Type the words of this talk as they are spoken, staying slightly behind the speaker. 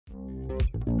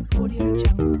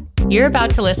You're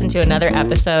about to listen to another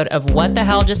episode of What the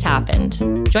Hell Just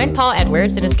Happened. Join Paul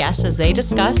Edwards and his guests as they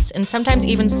discuss and sometimes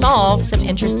even solve some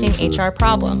interesting HR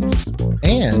problems.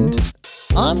 And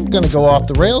I'm going to go off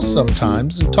the rails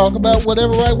sometimes and talk about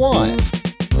whatever I want.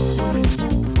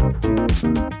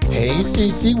 Hey,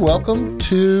 Cece, welcome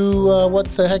to What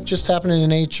the Heck Just Happened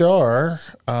in HR.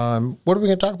 What are we going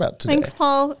to talk about today? Thanks,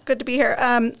 Paul. Good to be here.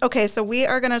 Okay, so we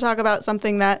are going to talk about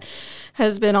something that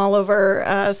has been all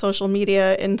over social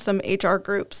media in some HR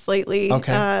groups lately.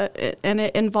 Okay. And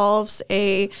it involves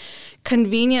a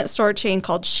convenience store chain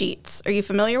called Sheetz. Are you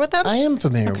familiar with them? I am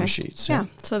familiar with Sheetz. Yeah.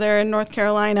 So they're in North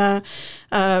Carolina,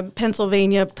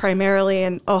 Pennsylvania primarily,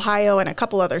 and Ohio, and a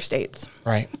couple other states.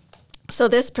 Right. So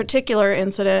this particular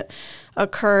incident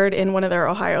occurred in one of their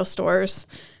Ohio stores.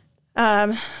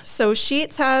 So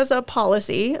Sheetz has a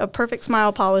policy, a Perfect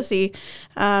Smile policy,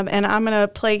 and I'm going to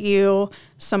play you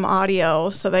some audio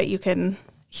so that you can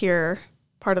hear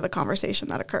part of the conversation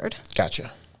that occurred.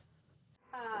 Gotcha.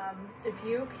 If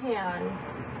you can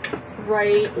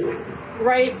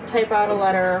type out a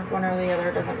letter, one or the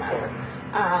other, doesn't matter.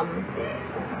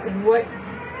 What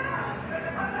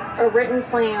a written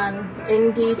plan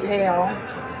in detail,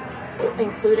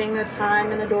 including the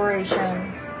time and the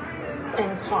duration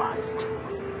and cost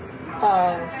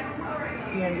of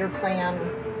your plan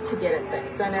to get it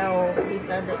fixed. I know you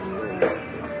said that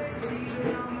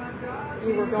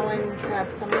you were going to have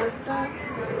some work done.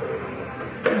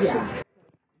 Yeah.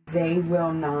 They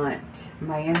will not,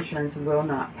 my insurance will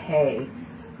not pay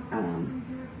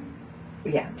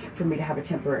for me to have a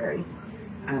temporary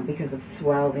because of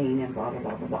swelling and blah, blah,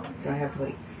 blah, blah, blah. So I have to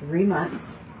wait 3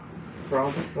 months for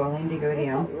all the swelling to go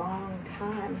down. That's a long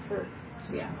time for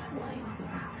swelling.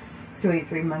 To wait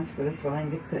 3 months for the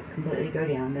swelling to completely go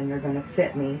down. Then they're going to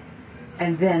fit me,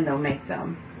 and then they'll make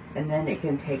them. And then it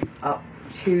can take up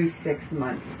to 6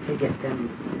 months to get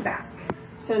them back.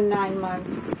 So 9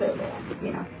 months total.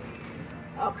 Yeah.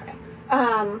 Okay.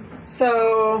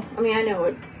 So, I mean, I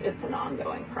know it's an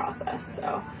ongoing process,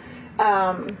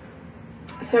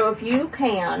 so if you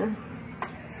can,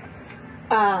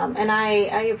 and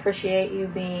I appreciate you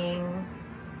being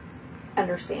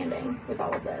understanding with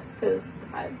all of this, because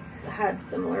I've had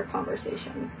similar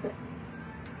conversations that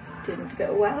didn't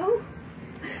go well,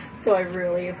 so I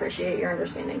really appreciate your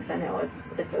understanding, because I know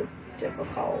it's a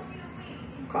difficult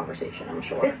conversation, I'm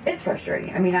sure. It's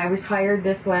frustrating. I mean, I was hired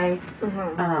this way.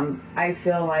 Mm-hmm. I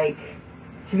feel like,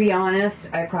 to be honest,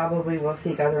 I probably will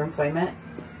seek other employment,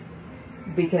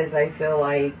 because I feel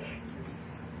like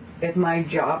if my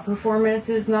job performance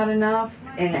is not enough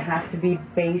and it has to be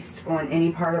based on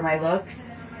any part of my looks,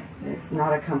 it's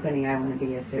not a company I want to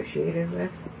be associated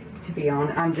with, to be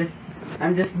honest.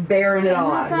 I'm just bearing it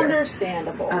all out here. That's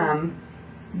understandable.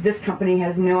 This company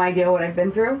has no idea what I've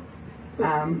been through.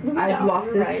 I've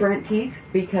lost this front teeth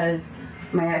because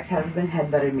my ex-husband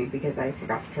headbutted me because I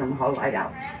forgot to turn the hall light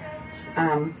out.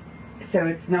 So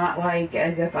it's not like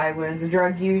as if I was a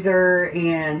drug user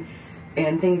and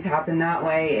things happen that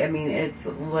way. I mean, it's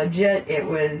legit. It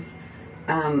was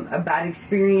a bad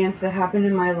experience that happened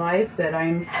in my life that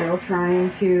I'm still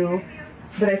trying to,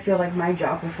 but I feel like my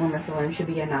job performance alone should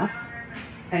be enough.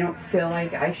 I don't feel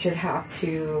like I should have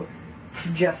to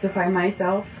justify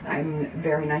myself. I'm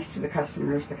very nice to the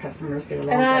customers. The customers get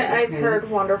along. And I've heard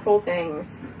wonderful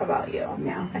things about you.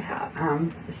 Yeah, I have.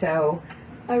 So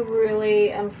I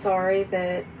really am sorry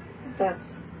that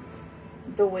that's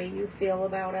the way you feel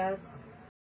about us.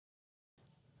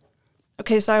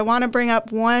 Okay, so I want to bring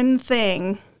up one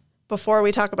thing before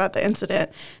we talk about the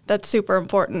incident that's super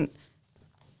important.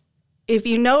 If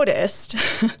you noticed,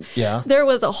 there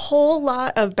was a whole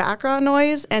lot of background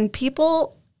noise and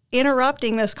people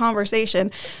interrupting this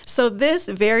conversation. So this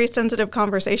very sensitive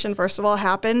conversation, first of all,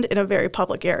 happened in a very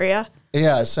public area.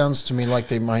 Yeah, it sounds to me like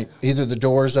they might, either the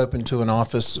door's open to an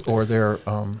office or they're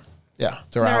out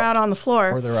on the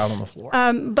floor. Or they're out on the floor.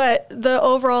 But the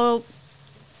overall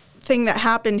thing that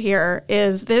happened here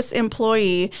is this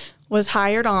employee was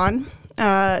hired on.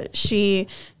 She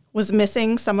was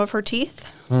missing some of her teeth.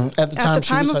 At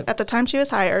the time she was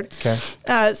hired. Okay.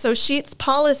 So Sheetz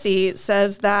policy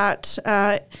says that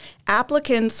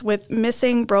applicants with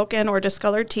missing, broken, or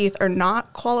discolored teeth are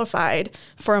not qualified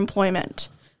for employment.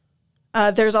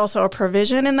 There's also a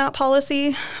provision in that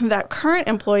policy that current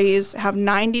employees have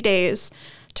 90 days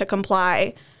to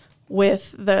comply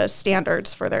with the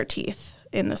standards for their teeth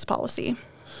in this policy.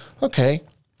 Okay.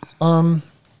 So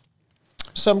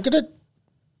I'm going to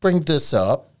bring this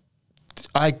up.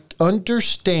 I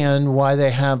understand why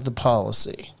they have the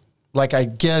policy. Like, I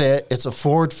get it. It's a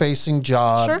forward-facing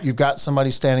job. Sure. You've got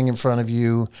somebody standing in front of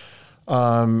you.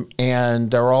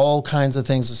 And there are all kinds of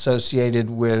things associated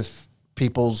with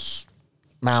people's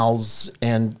mouths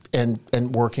and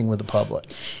working with the public.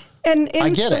 And I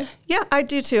get it. Yeah, I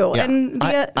do too. Yeah. And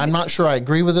I'm not sure I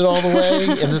agree with it all the way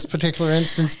in this particular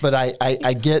instance, but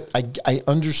I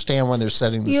understand when they're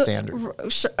setting the standard.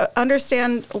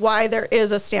 Understand why there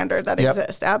is a standard that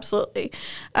exists. Absolutely.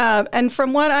 And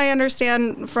from what I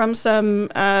understand from some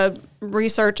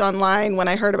research online when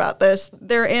I heard about this,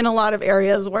 they're in a lot of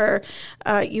areas where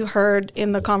you heard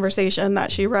in the conversation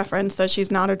that she referenced that she's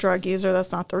not a drug user.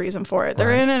 That's not the reason for it.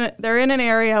 They're in an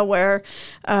area where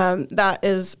that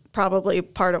is probably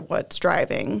part of what's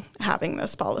driving having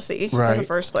this policy in the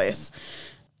first place.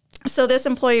 So this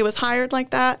employee was hired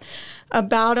like that.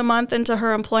 About a month into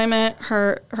her employment,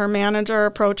 her manager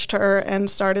approached her and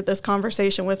started this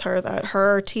conversation with her that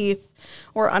her teeth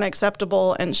were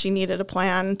unacceptable and she needed a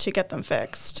plan to get them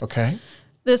fixed. Okay.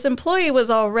 This employee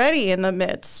was already in the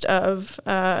midst of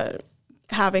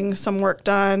having some work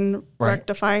done,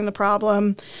 rectifying the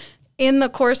problem. In the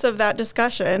course of that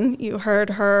discussion, you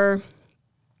heard her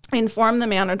inform the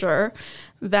manager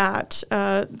that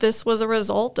this was a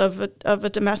result of a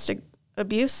domestic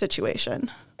abuse situation.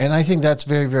 And I think that's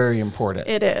very, very important.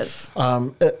 It is.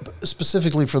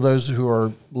 Specifically for those who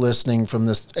are listening from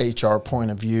this HR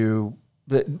point of view,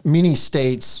 many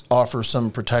states offer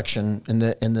some protection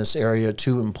in this area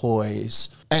to employees,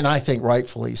 and I think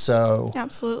rightfully so.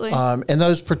 Absolutely. And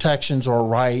those protections or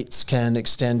rights can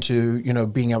extend to,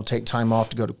 being able to take time off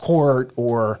to go to court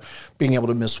or being able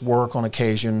to miss work on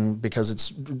occasion because it's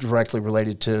directly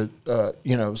related to,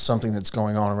 something that's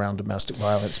going on around domestic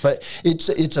violence. But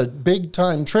it's a big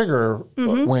time trigger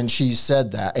when she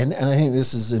said that. And I think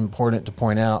this is important to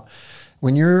point out.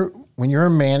 When you're a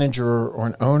manager or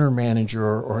an owner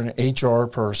manager or an HR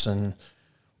person,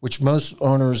 which most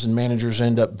owners and managers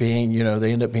end up being,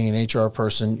 they end up being an HR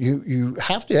person, you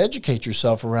have to educate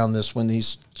yourself around this when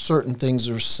these certain things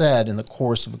are said in the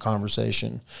course of a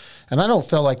conversation. And I don't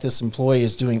feel like this employee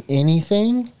is doing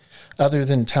anything other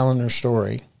than telling her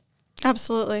story.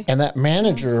 Absolutely. And that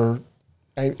manager,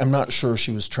 I'm not sure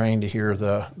she was trained to hear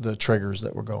the triggers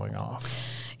that were going off.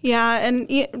 Yeah,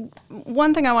 and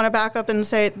one thing I want to back up and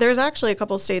say, there's actually a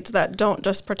couple of states that don't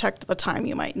just protect the time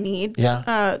you might need.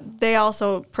 Yeah. They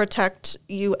also protect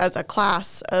you as a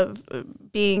class of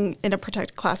being in a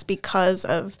protected class because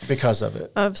of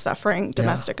it, of suffering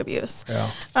domestic abuse. Yeah.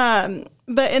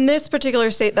 But in this particular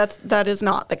state, that is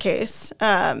not the case.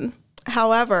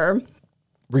 However,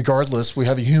 regardless, we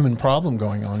have a human problem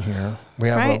going on here. We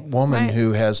have a woman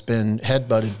who has been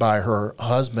headbutted by her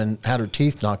husband, had her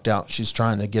teeth knocked out. She's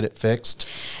trying to get it fixed.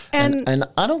 And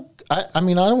I don't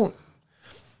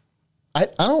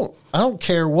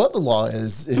care what the law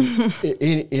is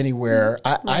anywhere.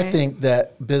 I think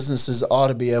that businesses ought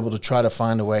to be able to try to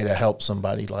find a way to help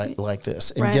somebody like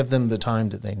this and give them the time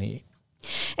that they need.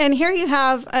 And here you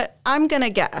have, I'm going to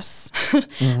guess,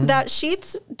 that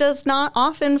Sheetz does not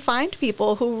often find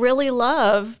people who really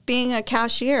love being a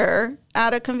cashier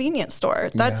at a convenience store.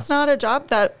 That's not a job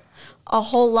that a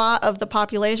whole lot of the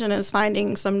population is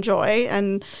finding some joy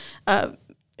and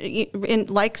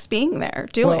likes being there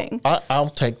doing. Well, I'll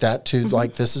take that to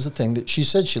like this is a thing that she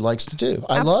said she likes to do.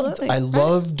 I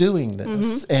love doing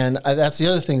this, and that's the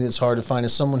other thing that's hard to find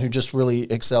is someone who just really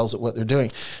excels at what they're doing.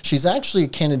 She's actually a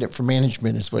candidate for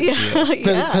management, is what she is.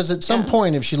 Because at some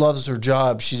point, if she loves her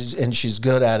job, she's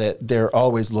good at it. They're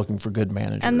always looking for good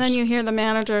managers. And then you hear the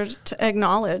manager to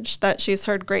acknowledge that she's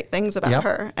heard great things about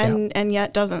her, and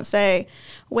yet doesn't say,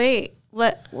 "Wait,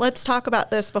 let's talk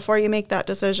about this before you make that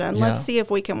decision. Let's see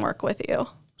if we can work with you."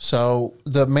 So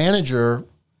the manager,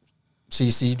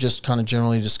 Cece, just kind of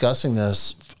generally discussing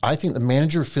this, I think the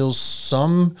manager feels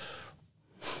some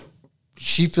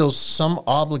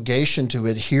obligation to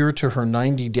adhere to her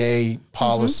 90-day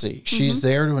policy. She's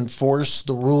there to enforce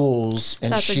the rules,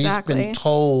 and she's been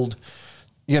told,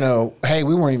 hey,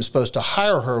 we weren't even supposed to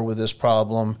hire her with this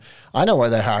problem. I know why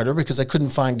they hired her, because they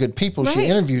couldn't find good people. She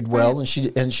interviewed well, and she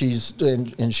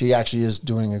actually is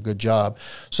doing a good job.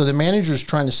 So the manager's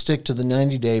trying to stick to the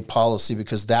 90-day policy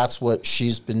because that's what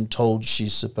she's been told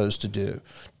she's supposed to do.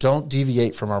 Don't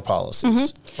deviate from our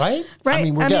policies, right? Right. I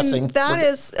mean, we're guessing.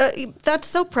 That's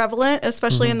so prevalent,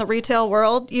 especially in the retail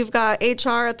world. You've got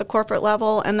HR at the corporate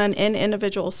level, and then in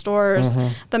individual stores,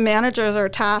 the managers are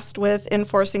tasked with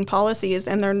enforcing policies,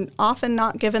 and they're often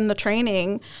not given the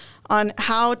training on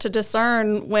how to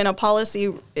discern when a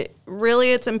policy,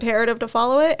 really it's imperative to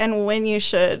follow it, and when you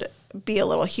should be a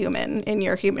little human in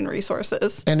your human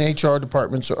resources. And HR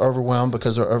departments are overwhelmed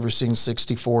because they're overseeing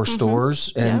 64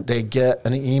 stores, and they get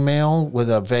an email with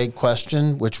a vague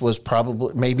question, which was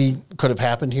probably maybe could have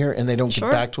happened here, and they don't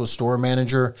get back to a store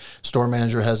manager. Store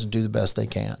manager has to do the best they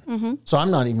can. So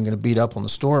I'm not even going to beat up on the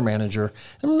store manager.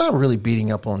 I'm not really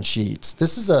beating up on Sheetz.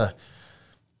 This is a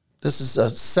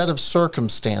set of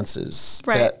circumstances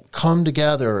that come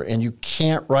together, and you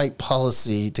can't write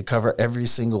policy to cover every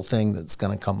single thing that's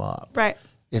going to come up. Right.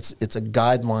 It's a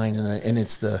guideline, and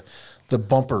it's the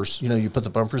bumpers. You put the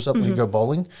bumpers up when you go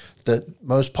bowling.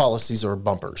 Most policies are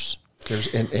bumpers.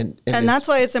 And that's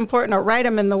why it's important to write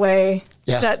them in the way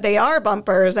that they are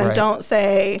bumpers, and don't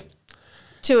say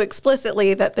too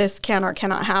explicitly that this can or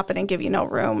cannot happen, and give you no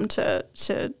room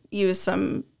to use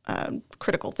some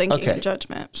critical thinking and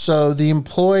judgment. So the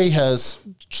employee has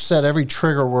said every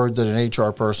trigger word that an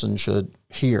HR person should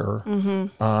hear.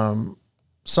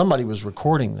 Somebody was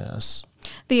recording this.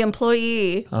 The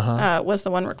employee was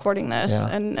the one recording this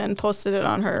and posted it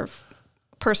on her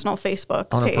personal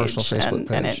Facebook page.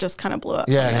 And it just kind of blew up.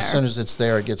 Yeah, and as soon as it's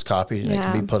there, it gets copied, and it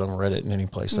can be put on Reddit and any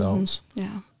place else.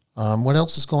 Yeah. What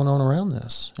else is going on around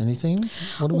this? Anything?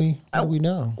 What do we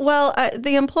know? Well,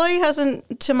 the employee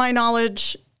hasn't, to my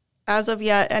knowledge, as of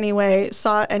yet anyway,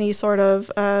 sought any sort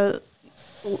of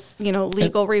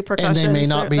legal repercussions. And they may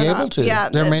not be able to. Yeah,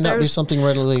 there may not be something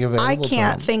readily available. I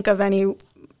can't think of any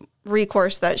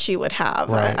recourse that she would have.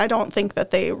 Right. I don't think that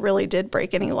they really did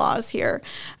break any laws here.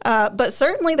 But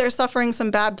certainly they're suffering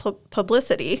some bad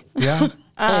publicity. Yeah.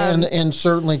 And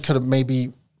certainly could have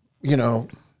maybe, in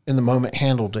the moment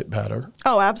handled it better.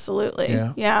 Oh, absolutely.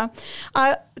 Yeah.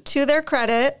 To their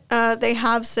credit, they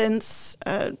have since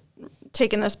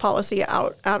taken this policy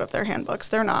out of their handbooks.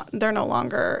 They're no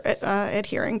longer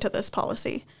adhering to this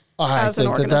policy. I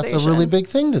think that's a really big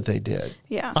thing that they did.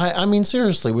 Yeah. I mean,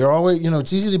 seriously, we're always,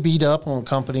 it's easy to beat up on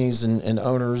companies and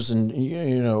owners and,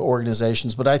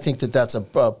 organizations, but I think that's a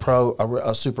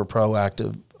super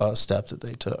proactive step that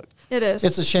they took. It is.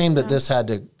 It's a shame that this had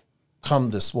to come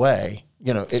this way.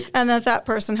 And that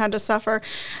person had to suffer,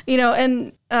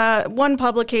 and one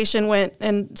publication went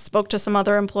and spoke to some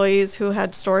other employees who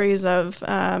had stories of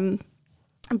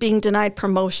being denied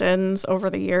promotions over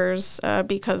the years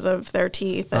because of their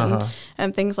teeth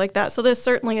and things like that. So this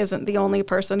certainly isn't the only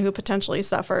person who potentially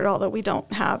suffered, although we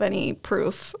don't have any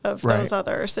proof of those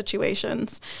other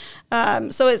situations.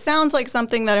 So it sounds like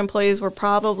something that employees were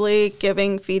probably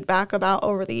giving feedback about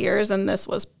over the years, and this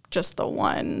was just the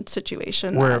one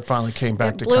situation where it finally came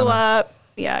back to blew up.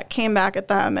 Yeah, it came back at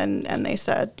them, and they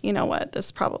said, you know what, this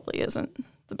probably isn't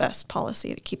the best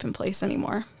policy to keep in place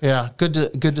anymore. Yeah,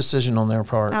 good decision on their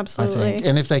part. Absolutely. I think.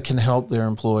 And if they can help their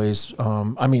employees,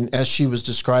 as she was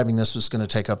describing, this was going to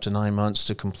take up to 9 months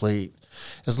to complete.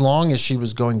 As long as she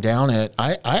was going down it,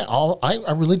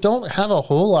 I really don't have a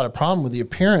whole lot of problem with the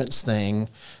appearance thing,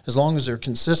 as long as they're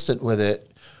consistent with it.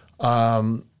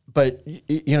 But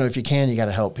if you can, you got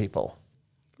to help people.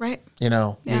 Right. You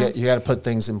got to put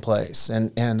things in place,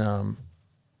 and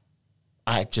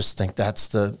I just think that's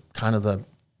the kind of the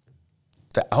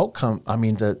outcome. I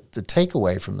mean, the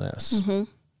takeaway from this.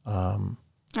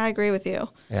 I agree with you.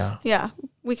 Yeah. Yeah.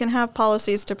 We can have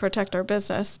policies to protect our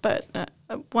business, but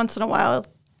once in a while,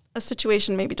 a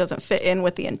situation maybe doesn't fit in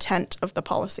with the intent of the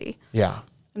policy. Yeah.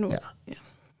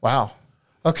 Wow.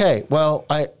 Okay. Well,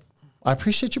 I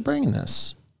appreciate you bringing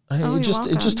this. It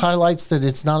just highlights that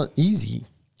it's not easy.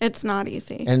 It's not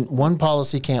easy. And one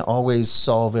policy can't always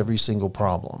solve every single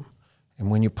problem.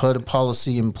 And when you put a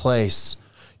policy in place,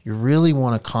 you really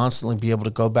want to constantly be able to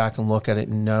go back and look at it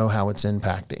and know how it's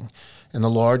impacting. And the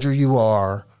larger you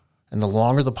are, and the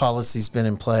longer the policy's been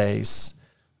in place,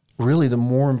 really the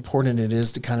more important it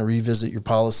is to kind of revisit your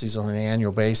policies on an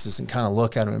annual basis and kind of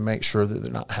look at them and make sure that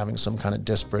they're not having some kind of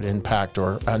disparate impact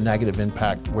or a negative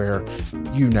impact where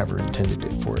you never intended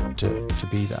it for it to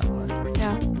be that way.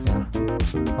 Yeah.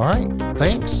 All right.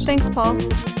 Thanks. Thanks, Paul.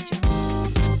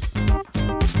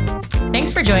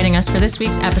 Thanks for joining us for this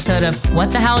week's episode of What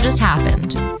the Hell Just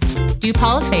Happened. Do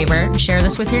Paul a favor and share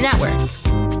this with your network.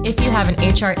 If you have an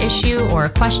HR issue or a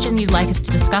question you'd like us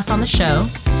to discuss on the show,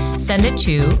 send it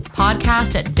to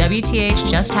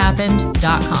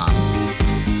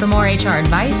podcast@wthjusthappened.com. For more HR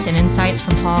advice and insights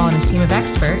from Paul and his team of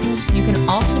experts, you can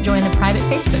also join the private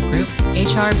Facebook group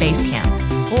HR Basecamp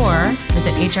or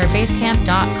visit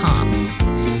hrbasecamp.com.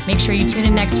 Make sure you tune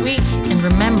in next week, and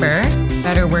remember,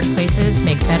 better workplaces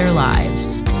make better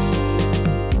lives.